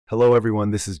Hello,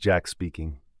 everyone. This is Jack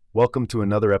speaking. Welcome to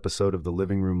another episode of the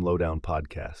Living Room Lowdown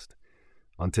podcast.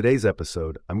 On today's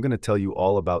episode, I'm going to tell you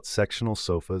all about sectional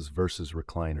sofas versus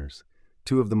recliners,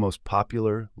 two of the most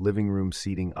popular living room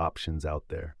seating options out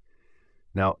there.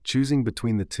 Now, choosing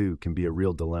between the two can be a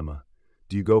real dilemma.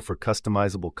 Do you go for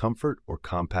customizable comfort or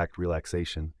compact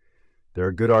relaxation? There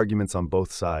are good arguments on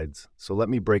both sides, so let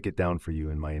me break it down for you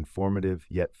in my informative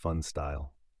yet fun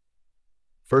style.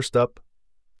 First up,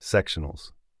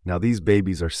 sectionals. Now these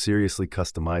babies are seriously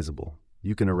customizable.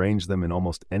 You can arrange them in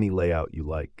almost any layout you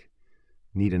like.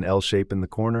 Need an L shape in the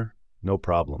corner? No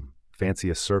problem. Fancy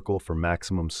a circle for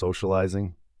maximum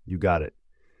socializing? You got it.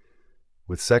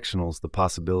 With sectionals, the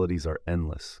possibilities are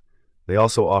endless. They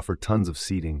also offer tons of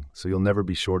seating, so you'll never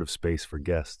be short of space for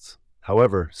guests.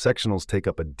 However, sectionals take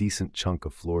up a decent chunk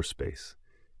of floor space.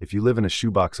 If you live in a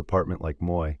shoebox apartment like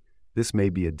Moy, this may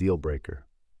be a deal breaker.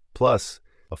 Plus,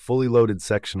 a fully loaded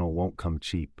sectional won't come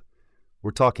cheap.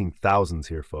 We're talking thousands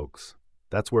here, folks.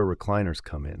 That's where recliners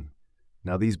come in.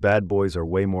 Now these bad boys are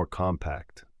way more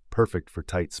compact, perfect for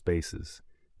tight spaces.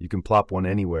 You can plop one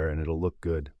anywhere and it'll look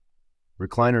good.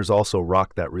 Recliners also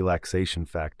rock that relaxation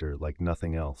factor like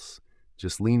nothing else.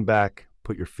 Just lean back,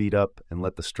 put your feet up, and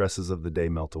let the stresses of the day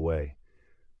melt away.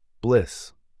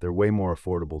 Bliss. They're way more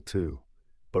affordable too.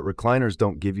 But recliners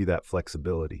don't give you that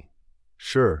flexibility.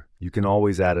 Sure, you can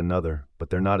always add another, but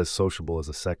they're not as sociable as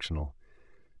a sectional.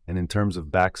 And in terms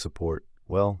of back support,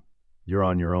 well, you're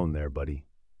on your own there, buddy.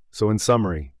 So in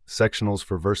summary, sectionals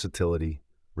for versatility,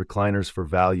 recliners for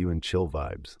value and chill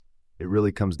vibes. It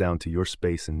really comes down to your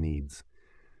space and needs.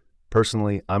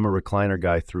 Personally, I'm a recliner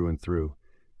guy through and through.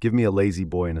 Give me a lazy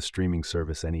boy and a streaming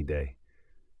service any day.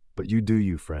 But you do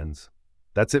you, friends.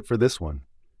 That's it for this one.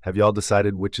 Have y'all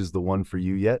decided which is the one for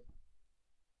you yet?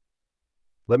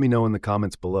 Let me know in the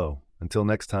comments below. Until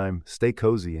next time, stay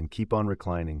cozy and keep on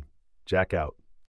reclining. Jack out.